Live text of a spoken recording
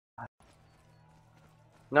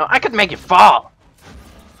No, I could make you fall!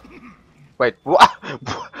 Wait, what?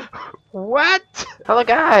 What? Hello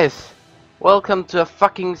guys! Welcome to a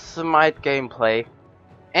fucking Smite gameplay.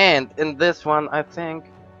 And in this one, I think,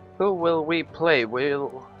 who will we play?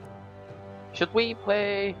 Should we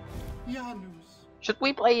play... Janus. Should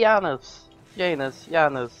we play Janus? Janus.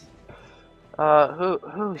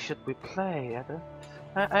 Who should we play?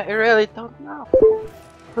 I really don't know.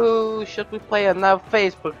 Who should we play? And now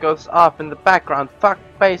Facebook goes off in the background. Fuck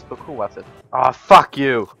Facebook. Who was it? Oh, fuck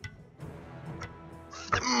you.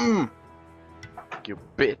 You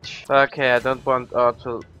bitch. Okay, I don't want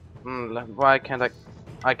to. Why can't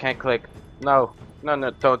I can't click. No,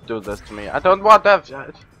 don't do this to me. I don't want that.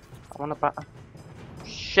 I wanna buy.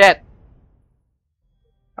 Shit.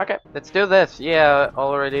 Okay, let's do this. Yeah,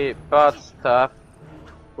 already bought stuff.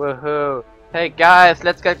 Woohoo. Hey guys,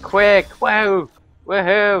 let's get quick. Whoa.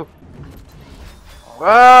 Woohoo.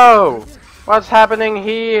 Whoa. What's happening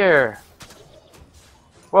here?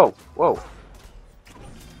 Whoa.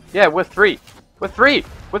 Yeah, we're three. We're three.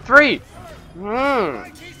 Yeah.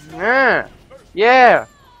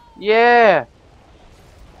 Yeah.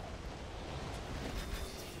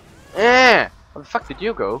 Where the fuck did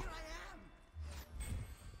you go?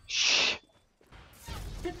 Shh.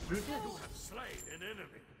 An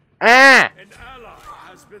ally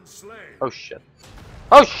has been slain. Oh shit.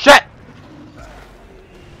 Oh shit!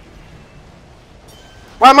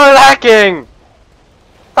 Why am I lacking?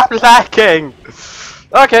 Stop lacking!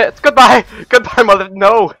 Okay, it's goodbye! Goodbye, mother.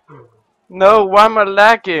 No! No, why am I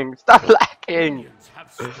lacking? Stop lacking!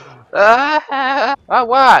 Oh,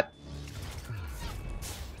 what?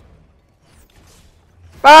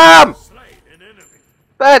 BAM!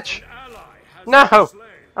 Bitch! No!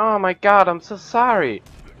 Oh my god, I'm so sorry.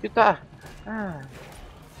 You die.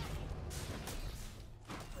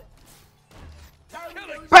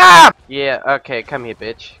 BAM! Yeah, okay, come here,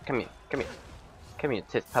 bitch. Come here,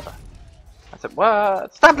 tis papa. I said,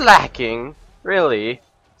 what? Stop lacking! Really?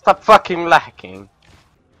 Stop fucking lacking.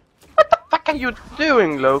 What the fuck are you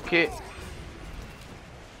doing, Loki?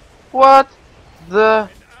 What the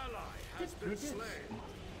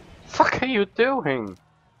fuck are you doing?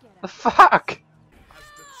 The fuck?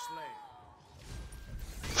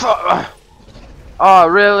 Oh,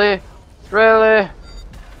 really? Really?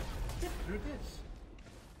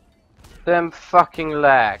 Them fucking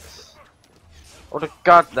lags. I would've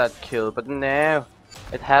got that kill, but no.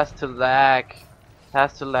 It has to lag. It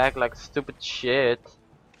has to lag like stupid shit.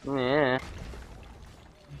 Yeah.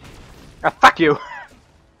 Ah, fuck you!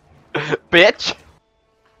 Bitch!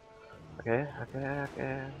 Okay.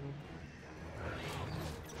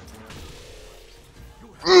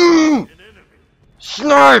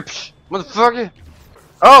 Snipes! Motherfucker!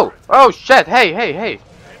 Oh shit! Hey!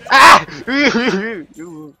 Ah!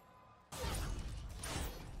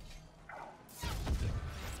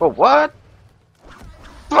 Oh, what?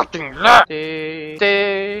 Fucking lag!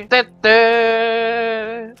 Okay.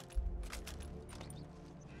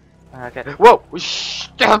 Whoa!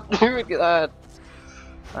 Stop doing that!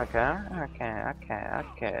 Okay.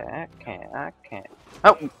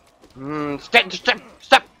 Oh!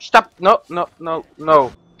 Stop!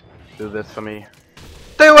 No! Do this for me.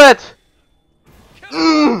 Do it!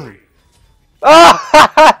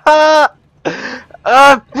 Ah!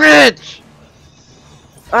 Ah, bitch!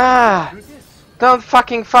 Ah! Don't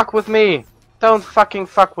fucking fuck with me! Don't fucking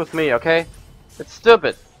fuck with me, okay? It's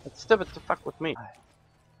stupid. It's stupid to fuck with me.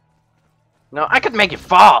 No, I could make you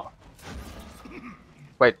fall!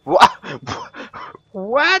 Wait, what?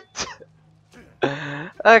 What?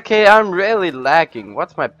 Okay, I'm really lagging.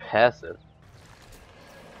 What's my passive?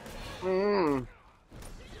 An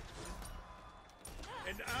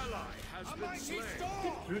ally has been slain.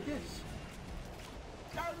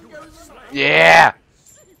 Yeah!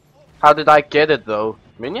 How did I get it though?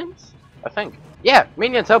 Minions? I think. Yeah,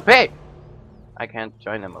 minions OP! I can't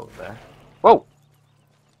join them over there. Whoa!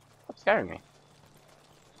 Stop scaring me.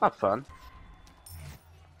 It's not fun.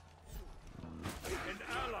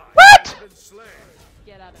 What?!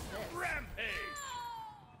 Get out of this.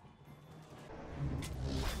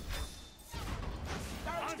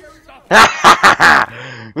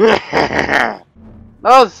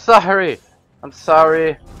 Oh, sorry. I'm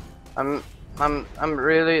sorry. I'm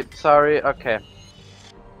really sorry. Okay.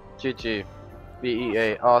 GG.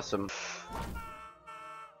 BEA. Awesome.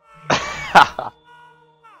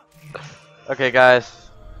 Okay, guys.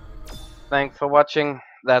 Thanks for watching.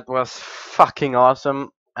 That was fucking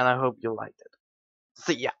awesome, and I hope you liked it.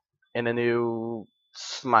 See ya in a new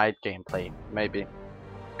Smite gameplay, maybe.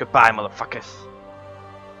 Goodbye, motherfuckers.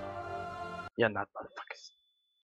 You're not motherfuckers.